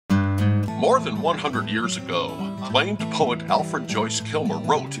More than 100 years ago, acclaimed poet Alfred Joyce Kilmer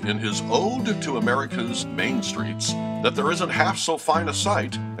wrote in his Ode to America's Main Streets that there isn't half so fine a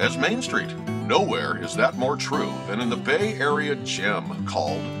sight as Main Street. Nowhere is that more true than in the Bay Area gem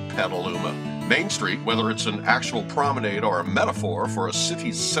called Petaluma. Main Street, whether it's an actual promenade or a metaphor for a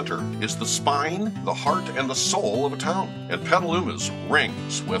city's center, is the spine, the heart, and the soul of a town. And Petaluma's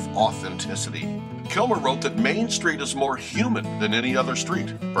rings with authenticity. Kilmer wrote that Main Street is more human than any other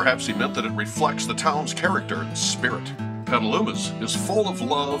street. Perhaps he meant that it reflects the town's character and spirit. Petaluma's is full of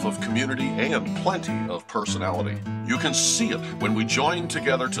love of community and plenty of personality. You can see it when we join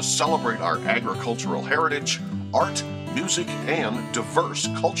together to celebrate our agricultural heritage, art, music, and diverse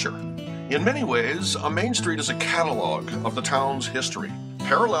culture. In many ways, a Main Street is a catalog of the town's history.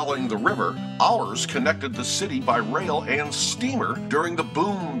 Paralleling the river, ours connected the city by rail and steamer during the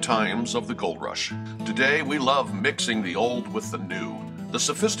boom times of the gold rush. Today, we love mixing the old with the new, the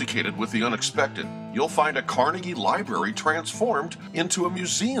sophisticated with the unexpected. You'll find a Carnegie Library transformed into a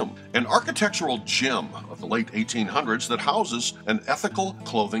museum, an architectural gem of the late 1800s that houses an ethical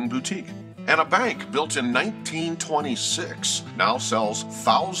clothing boutique. And a bank built in 1926 now sells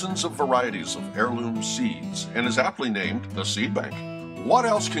thousands of varieties of heirloom seeds and is aptly named the Seed Bank. What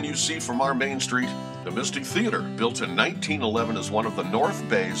else can you see from our Main Street? The Mystic Theater, built in 1911 as one of the North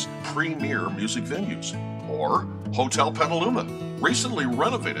Bay's premier music venues. Or Hotel Petaluma, recently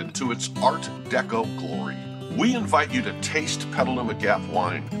renovated to its Art Deco glory. We invite you to taste Petaluma Gap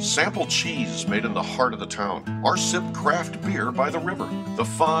wine, sample cheese made in the heart of the town, or sip craft beer by the river. The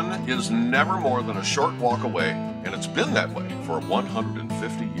fun is never more than a short walk away, and it's been that way for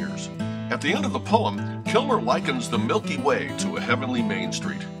 150 years. At the end of the poem, Kilmer likens the Milky Way to a heavenly Main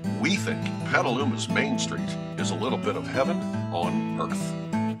Street. We think Petaluma's Main Street is a little bit of heaven on earth.